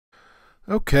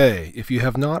Okay, if you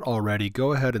have not already,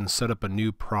 go ahead and set up a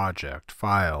new project,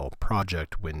 File,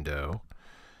 Project window.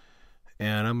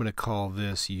 And I'm going to call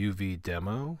this UV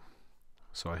Demo.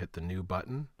 So I hit the New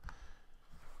button,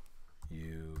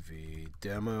 UV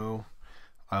Demo.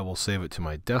 I will save it to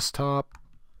my desktop,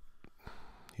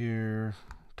 here,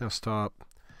 desktop,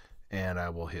 and I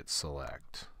will hit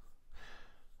Select.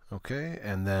 Okay,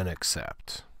 and then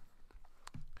Accept.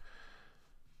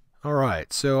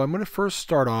 Alright, so I'm going to first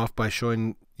start off by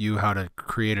showing you how to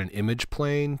create an image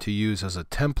plane to use as a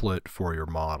template for your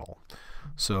model.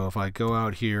 So if I go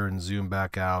out here and zoom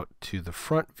back out to the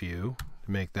front view,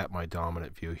 to make that my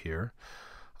dominant view here,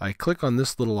 I click on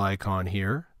this little icon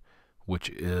here, which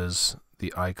is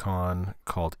the icon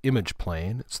called Image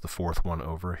Plane. It's the fourth one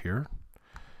over here.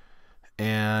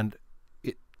 And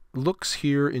it looks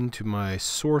here into my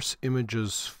Source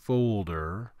Images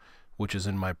folder, which is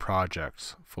in my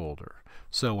Projects folder.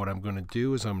 So what I'm going to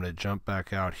do is I'm going to jump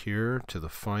back out here to the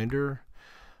Finder.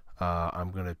 I'm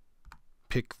going to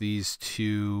pick these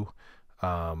two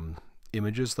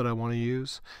images that I want to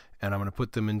use, and I'm going to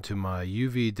put them into my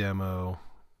UV Demo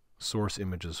Source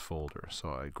Images folder. So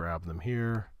I grab them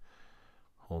here,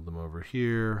 hold them over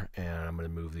here, and I'm going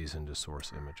to move these into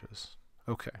Source Images.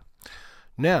 Okay.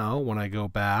 Now, when I go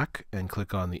back and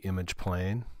click on the image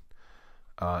plane,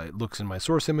 it looks in my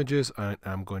source images.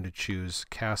 I'm going to choose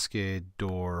Cascade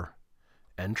Door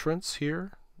Entrance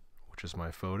here, which is my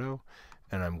photo,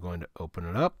 and I'm going to open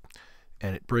it up,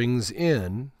 and it brings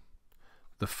in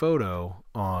the photo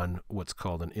on what's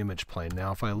called an image plane.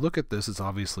 Now, if I look at this, it's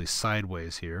obviously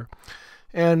sideways here,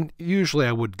 and usually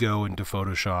I would go into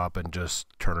Photoshop and just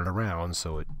turn it around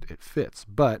so it fits.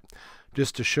 But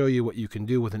just to show you what you can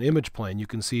do with an image plane, you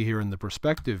can see here in the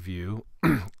perspective view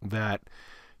that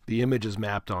the image is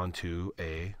mapped onto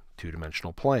a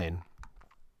two-dimensional plane.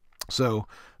 So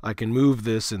I can move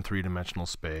this in three-dimensional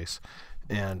space,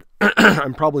 and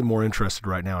I'm probably more interested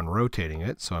right now in rotating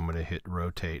it, so I'm going to hit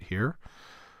Rotate here,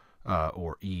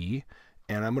 or E,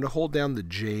 and I'm going to hold down the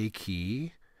J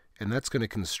key, and that's going to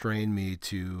constrain me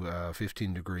to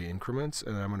 15-degree increments,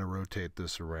 and I'm going to rotate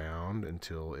this around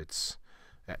until it's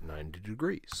at 90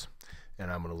 degrees.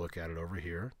 And I'm going to look at it over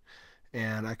here.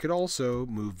 And I could also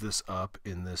move this up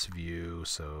in this view,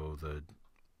 so the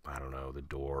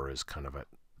door is kind of at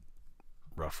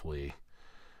roughly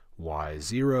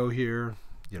Y0 here.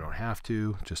 You don't have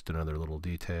to, just another little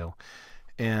detail.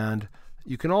 And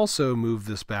you can also move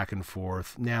this back and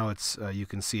forth. Now it's you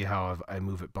can see how if I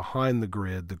move it behind the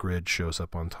grid shows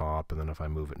up on top, and then if I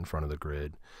move it in front of the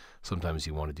grid, sometimes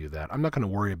you want to do that. I'm not going to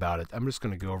worry about it. I'm just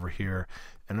going to go over here,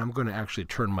 and I'm going to actually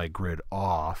turn my grid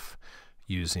off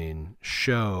using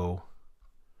Show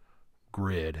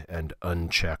Grid and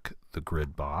uncheck the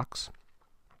grid box.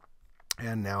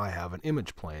 And now I have an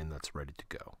image plane that's ready to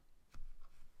go.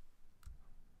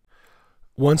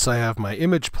 Once I have my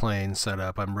image plane set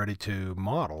up, I'm ready to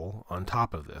model on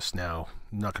top of this. Now,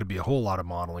 not going to be a whole lot of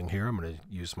modeling here. I'm going to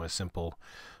use my simple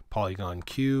polygon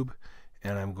cube,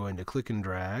 and I'm going to click and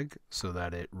drag so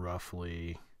that it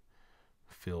roughly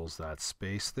fills that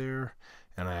space there.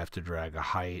 And I have to drag a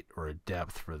height or a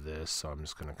depth for this, so I'm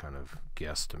just going to kind of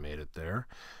guesstimate it there.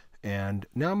 And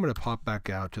now I'm going to pop back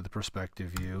out to the perspective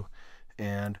view,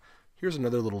 and here's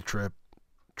another little trick.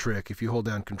 If you hold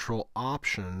down Control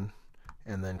Option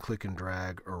and then click and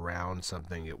drag around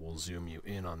something, it will zoom you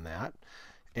in on that.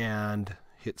 And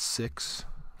hit 6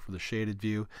 for the shaded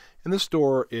view. And this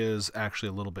door is actually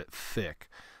a little bit thick.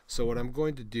 So what I'm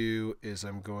going to do is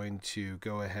I'm going to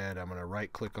go ahead, I'm going to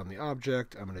right click on the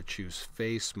object, I'm going to choose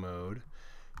face mode,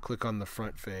 click on the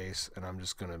front face, and I'm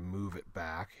just going to move it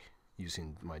back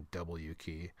using my W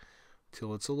key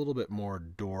till it's a little bit more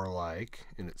door-like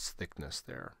in its thickness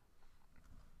there.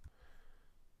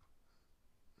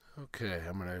 Okay,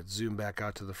 I'm going to zoom back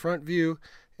out to the front view,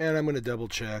 and I'm going to double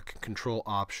check Control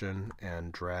Option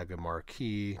and drag a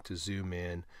marquee to zoom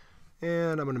in.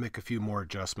 And I'm going to make a few more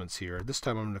adjustments here. This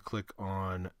time I'm going to click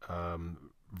on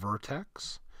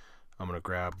Vertex. I'm going to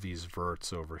grab these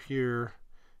verts over here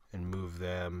and move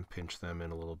them, pinch them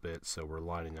in a little bit so we're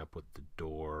lining up with the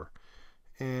door.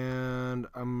 And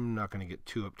I'm not going to get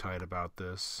too uptight about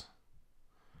this.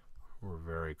 We're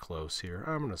very close here.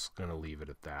 I'm just going to leave it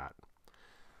at that.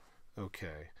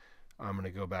 Okay, I'm going to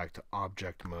go back to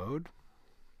Object Mode,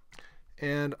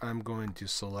 and I'm going to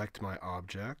select my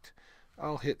object.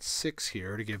 I'll hit 6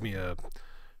 here to give me a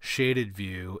shaded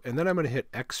view, and then I'm going to hit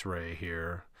X-ray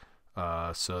here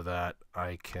so that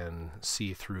I can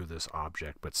see through this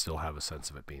object but still have a sense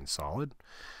of it being solid.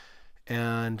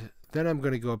 And then I'm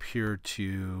going to go up here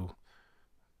to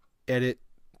Edit,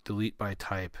 Delete by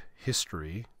Type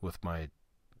History with my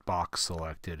box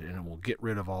selected, and it will get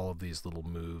rid of all of these little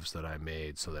moves that I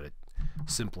made so that it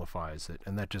simplifies it,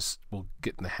 and that just will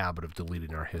get in the habit of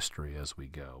deleting our history as we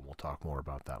go. We'll talk more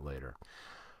about that later.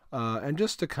 And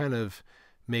just to kind of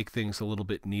make things a little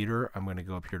bit neater, I'm going to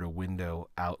go up here to Window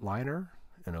Outliner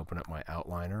and open up my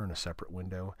outliner in a separate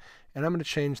window, and I'm going to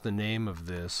change the name of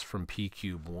this from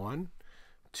pCube1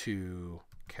 to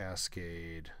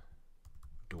Cascade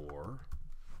Door.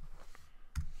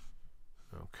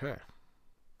 Okay.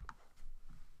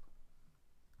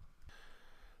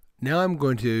 Now I'm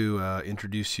going to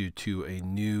introduce you to a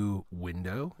new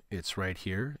window. It's right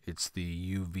here. It's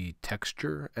the UV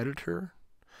texture editor,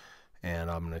 and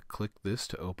I'm going to click this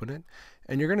to open it,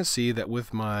 and you're going to see that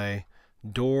with my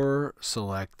door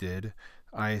selected,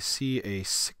 I see a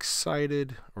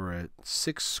six-sided, or a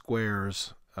 6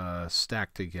 squares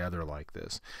stacked together like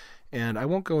this. And I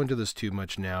won't go into this too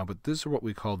much now, but these are what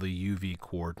we call the UV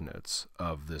coordinates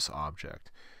of this object.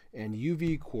 And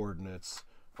UV coordinates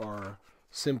are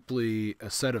simply a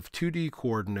set of 2D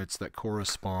coordinates that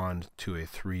correspond to a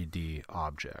 3D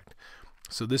object.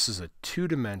 So this is a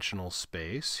 2-dimensional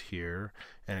space here,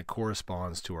 and it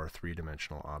corresponds to our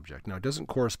 3-dimensional object. Now, it doesn't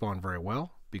correspond very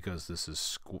well because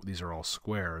these are all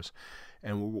squares,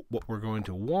 and what we're going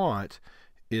to want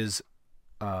is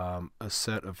a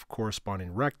set of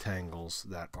corresponding rectangles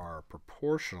that are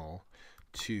proportional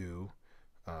to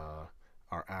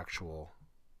our actual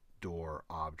door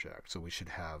object. So we should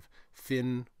have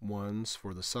thin ones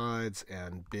for the sides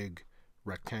and big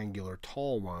rectangular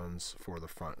tall ones for the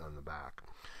front and the back.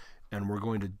 And we're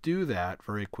going to do that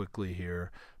very quickly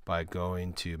here by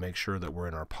going to make sure that we're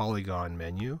in our polygon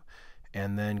menu,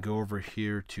 and then go over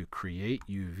here to Create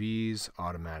UVs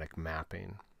Automatic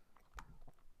Mapping.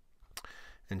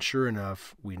 And sure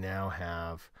enough, we now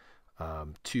have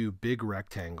 2 big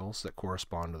rectangles that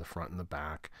correspond to the front and the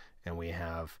back, and we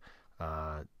have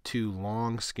 2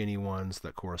 long skinny ones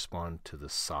that correspond to the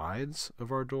sides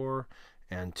of our door,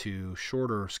 and 2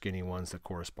 shorter skinny ones that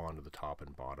correspond to the top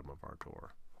and bottom of our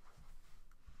door.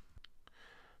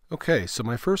 Okay, so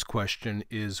my first question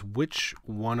is, which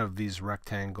one of these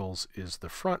rectangles is the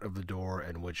front of the door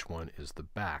and which one is the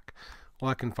back?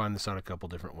 Well, I can find this out a couple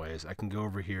different ways. I can go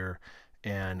over here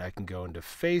and I can go into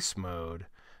face mode.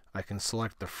 I can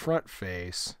select the front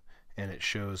face, and it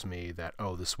shows me that,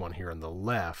 oh, this one here on the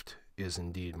left is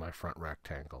indeed my front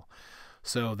rectangle.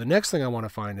 So the next thing I want to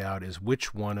find out is which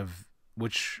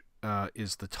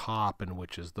is the top and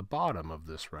which is the bottom of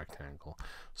this rectangle.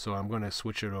 So I'm going to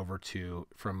switch it over to,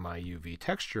 from my UV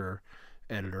texture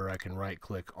editor, I can right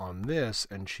click on this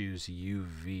and choose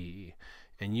UV.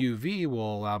 And UV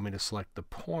will allow me to select the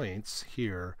points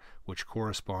here which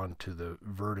correspond to the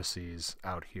vertices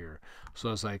out here.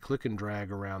 So as I click and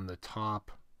drag around the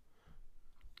top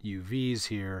UVs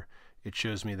here, it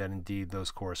shows me that indeed those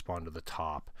correspond to the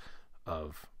top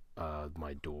of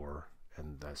my door,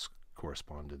 and that's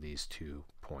correspond to these 2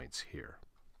 points here.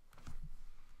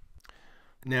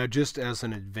 Now, just as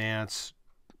an advance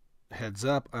heads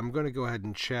up, I'm going to go ahead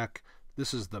and check.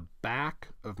 This is the back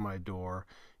of my door.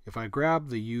 If I grab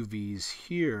the UVs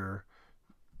here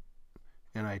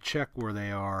and I check where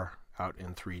they are out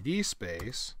in 3D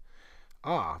space,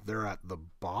 they're at the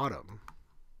bottom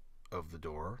of the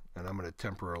door, and I'm going to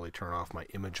temporarily turn off my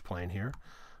image plane here.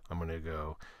 I'm going to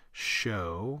go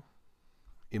Show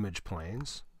Image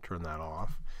Planes, turn that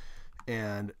off,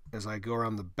 and as I go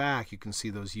around the back, you can see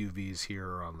those UVs here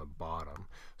are on the bottom.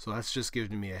 So that's just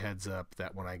giving me a heads up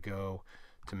that when I go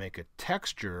to make a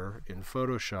texture in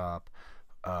Photoshop,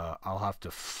 I'll have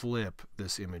to flip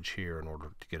this image here in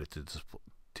order to get it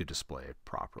to display it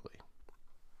properly.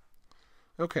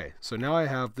 Okay, so now I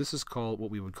have, this is called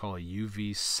what we would call a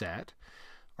UV set.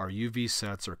 Our UV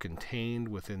sets are contained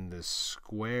within this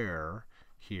square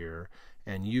here,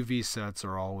 and UV sets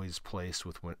are always placed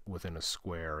within a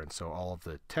square, and so all of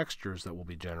the textures that we'll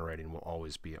be generating will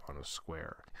always be on a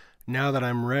square. Now that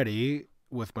I'm ready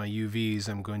with my UVs,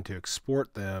 I'm going to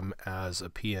export them as a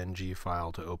PNG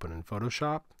file to open in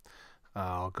Photoshop.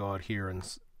 I'll go out here and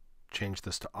change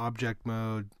this to object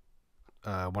mode.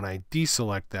 When I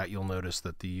deselect that, you'll notice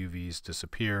that the UVs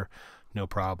disappear. No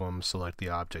problem. Select the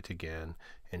object again,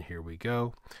 and here we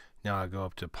go. Now I go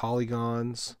up to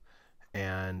polygons,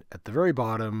 and at the very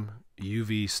bottom,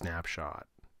 UV snapshot.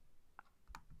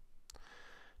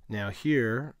 Now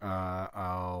here,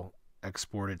 I'll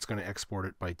export it. It's going to export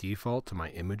it by default to my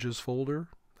images folder.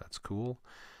 That's cool.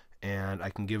 And I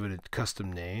can give it a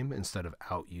custom name. Instead of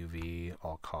out UV,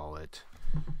 I'll call it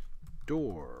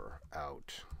door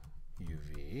out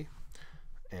UV.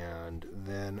 And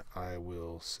then I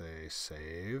will say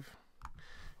save.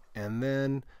 And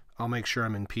then I'll make sure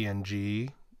I'm in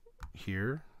PNG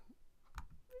here.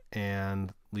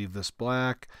 and leave this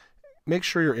black. Make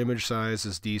sure your image size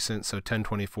is decent, so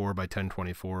 1024 by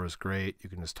 1024 is great. You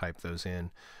can just type those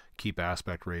in. Keep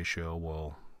aspect ratio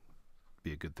will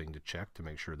be a good thing to check to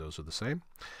make sure those are the same.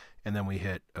 And then we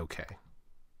hit OK.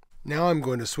 Now I'm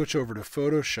going to switch over to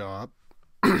Photoshop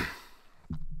and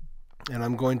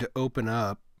I'm going to open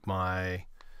up my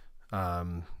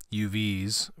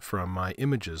UVs from my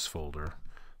images folder.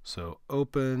 So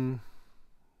open,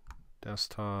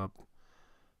 desktop,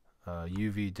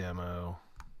 UV demo,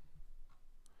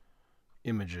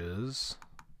 images,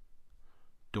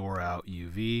 door out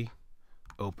UV,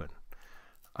 open.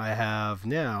 I have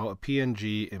now a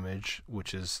PNG image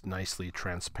which is nicely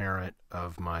transparent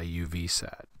of my UV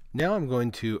set. Now I'm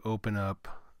going to open up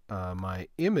my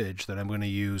image that I'm going to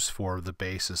use for the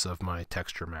basis of my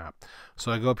texture map.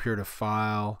 So I go up here to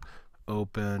File,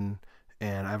 Open,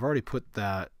 and I've already put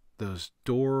those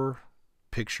door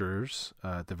pictures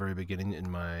at the very beginning in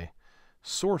my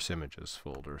source images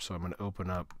folder. So I'm going to open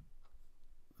up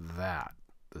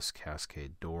this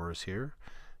cascade doors here,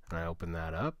 and I open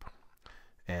that up,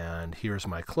 and here's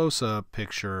my close-up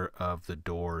picture of the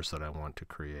doors that I want to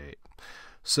create.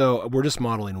 So we're just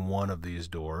modeling one of these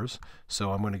doors,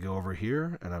 so I'm going to go over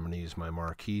here and I'm going to use my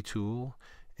marquee tool,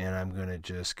 and I'm going to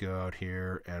just go out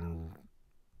here and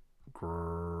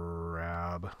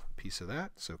grab a piece of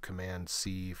that. So Command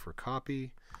C for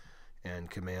copy and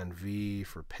Command V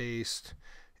for paste,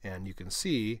 and you can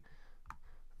see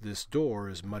this door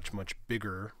is much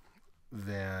bigger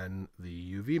than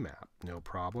the UV map. No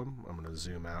problem. I'm going to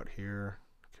zoom out here,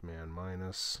 Command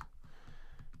minus,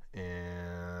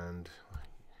 and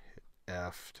hit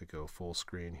F to go full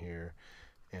screen here,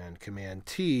 and Command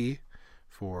T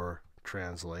for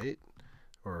translate,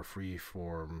 or free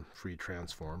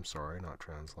transform, sorry, not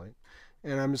translate.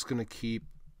 And I'm just going to keep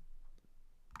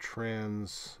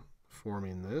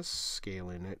transforming this,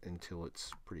 scaling it until it's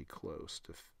pretty close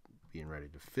to being ready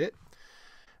to fit.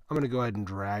 I'm going to go ahead and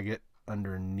drag it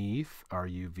underneath our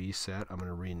UV set. I'm going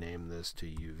to rename this to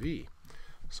UV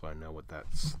so I know what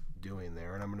that's doing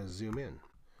there, and I'm going to zoom in.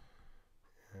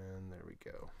 And there we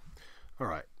go. All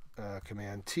right,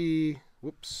 Command T,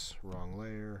 whoops, wrong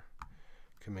layer,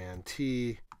 Command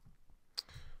T.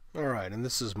 All right, and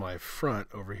this is my front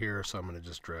over here, so I'm going to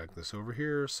just drag this over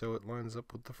here so it lines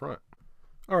up with the front.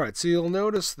 All right, so you'll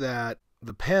notice that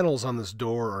the panels on this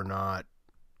door are not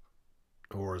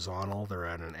horizontal, they're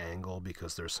at an angle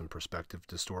because there's some perspective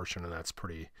distortion, and that's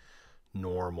pretty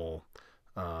normal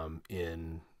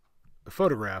in a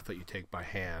photograph that you take by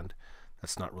hand.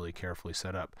 That's not really carefully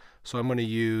set up. So I'm going to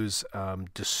use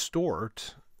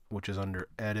distort, which is under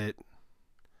Edit,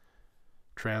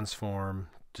 Transform,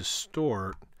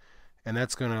 Distort, and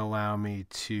that's going to allow me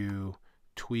to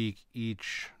tweak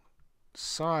each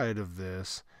side of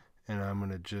this, and I'm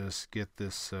going to just get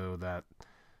this so that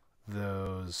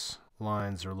those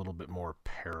lines are a little bit more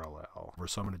parallel.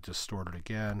 So I'm going to distort it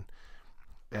again,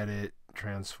 Edit,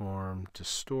 Transform,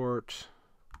 Distort,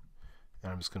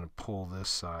 and I'm just going to pull this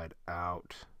side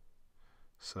out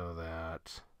so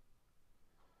that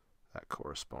that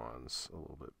corresponds a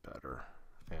little bit better,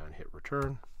 and hit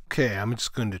return. Okay, I'm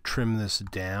just going to trim this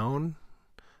down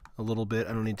a little bit.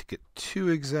 I don't need to get too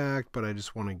exact, but I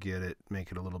just want to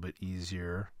make it a little bit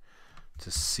easier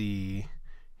to see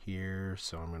here.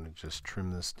 So I'm going to just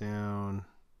trim this down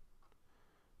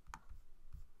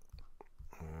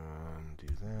and do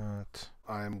that.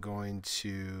 I'm going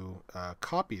to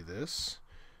copy this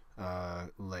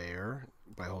layer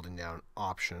by holding down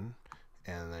Option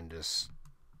and then just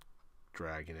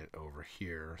dragging it over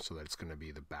here so that it's going to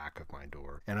be the back of my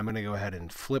door. And I'm going to go ahead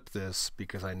and flip this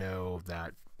because I know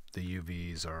that the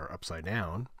UVs are upside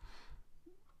down.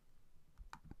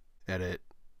 Edit,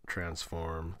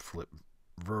 Transform, Flip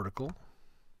Vertical.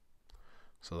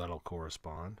 So that'll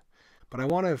correspond. But I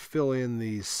want to fill in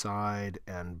these side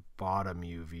and bottom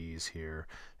UVs here.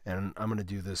 And I'm going to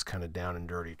do this kind of down and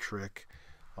dirty trick.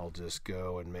 I'll just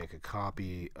go and make a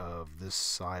copy of this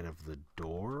side of the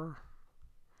door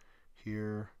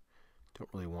here. Don't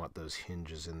really want those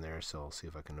hinges in there, so I'll see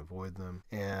if I can avoid them.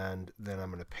 And then I'm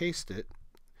going to paste it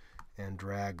and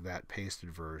drag that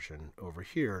pasted version over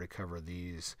here to cover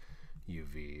these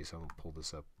UVs. I'll pull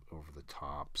this up over the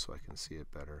top so I can see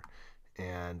it better.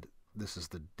 And this is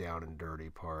the down and dirty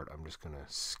part. I'm just going to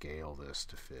scale this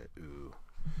to fit. Ooh,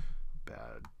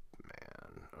 bad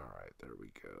man. All right, there we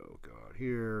go. Go out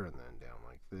here and then down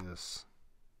like this.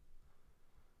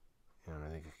 And I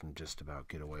think I can just about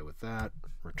get away with that.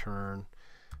 Return.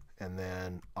 And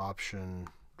then Option,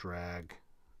 drag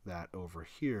that over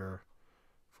here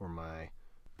for my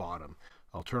bottom.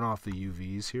 I'll turn off the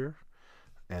UVs here,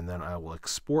 and then I will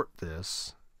export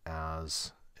this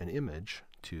as an image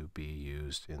to be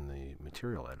used in the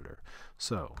material editor.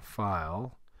 So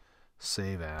File,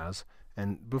 Save As,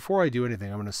 and before I do anything,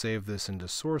 I'm going to save this into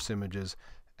source images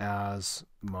as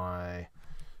my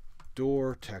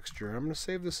door texture. I'm going to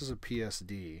save this as a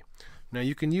PSD. Now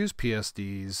you can use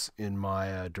PSDs in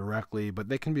Maya directly, but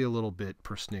they can be a little bit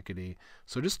persnickety.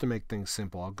 So just to make things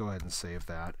simple, I'll go ahead and save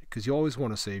that, because you always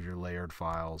want to save your layered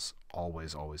files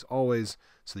always, always, always,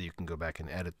 so that you can go back and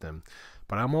edit them.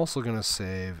 But I'm also going to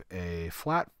save a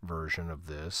flat version of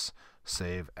this,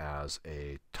 save as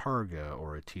a Targa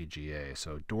or a TGA.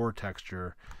 So door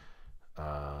texture,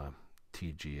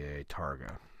 TGA,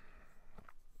 Targa.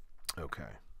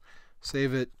 Okay.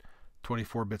 Save it.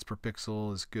 24 bits per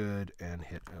pixel is good, and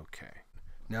hit OK.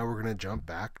 Now we're going to jump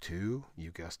back to, you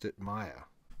guessed it, Maya.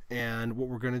 And what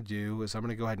we're going to do is I'm going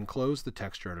to go ahead and close the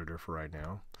texture editor for right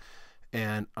now,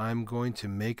 and I'm going to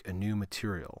make a new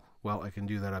material. Well, I can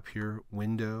do that up here,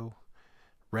 Window,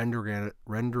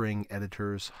 Rendering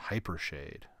Editors,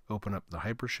 Hypershade. Open up the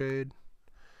Hypershade,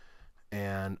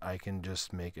 and I can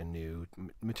just make a new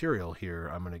material here.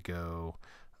 I'm going to go,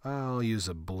 I'll use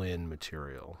a blend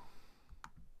material.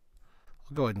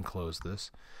 Go ahead and close this.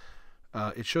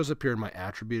 It shows up here in my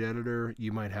attribute editor.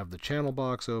 You might have the channel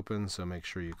box open, so make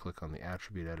sure you click on the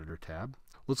attribute editor tab.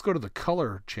 Let's go to the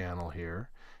color channel here,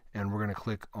 and we're going to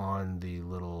click on the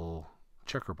little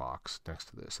checker box next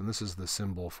to this. And this is the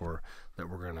symbol for that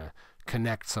we're going to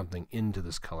connect something into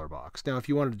this color box. Now, if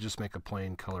you wanted to just make a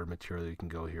plain colored material, you can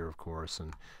go here, of course,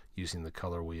 and using the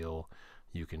color wheel,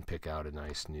 you can pick out a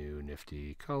nice new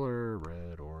nifty color,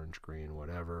 red, orange, green,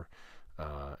 whatever.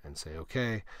 And say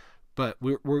OK, but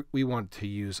we want to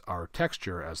use our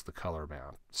texture as the color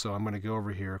map. So I'm going to go over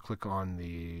here, click on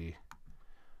the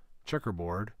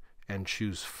checkerboard, and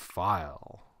choose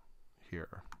File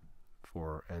here,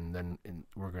 and then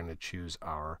we're going to choose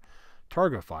our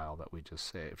Targa file that we just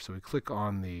saved. So we click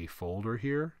on the folder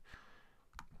here,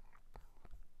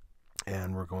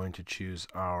 and we're going to choose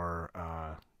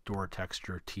our door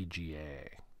texture TGA,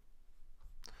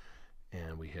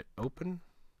 and we hit Open.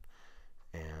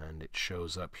 And it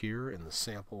shows up here in the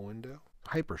sample window.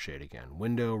 Hypershade again.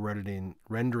 Window,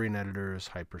 rendering editors,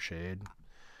 Hypershade.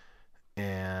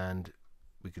 And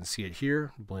we can see it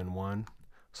here, Blend 1.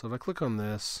 So if I click on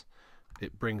this,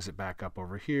 it brings it back up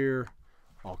over here.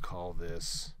 I'll call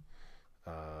this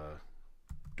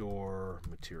door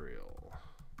material.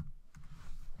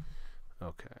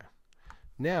 Okay.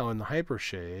 Now in the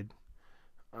Hypershade,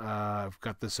 I've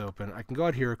got this open. I can go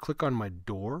out here, click on my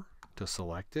door to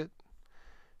select it.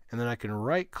 And then I can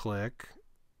right-click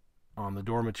on the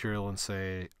door material and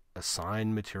say,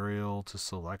 Assign Material to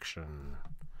Selection.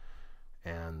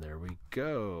 And there we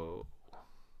go.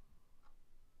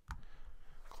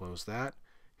 Close that.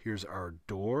 Here's our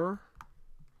door.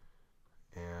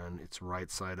 And it's right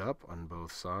side up on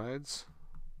both sides.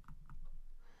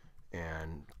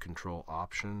 And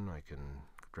Control-Option, I can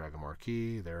drag a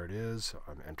marquee. There it is.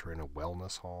 I'm entering a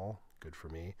wellness hall. Good for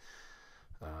me.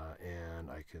 And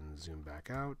I can zoom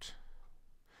back out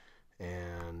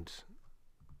and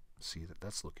see that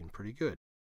that's looking pretty good.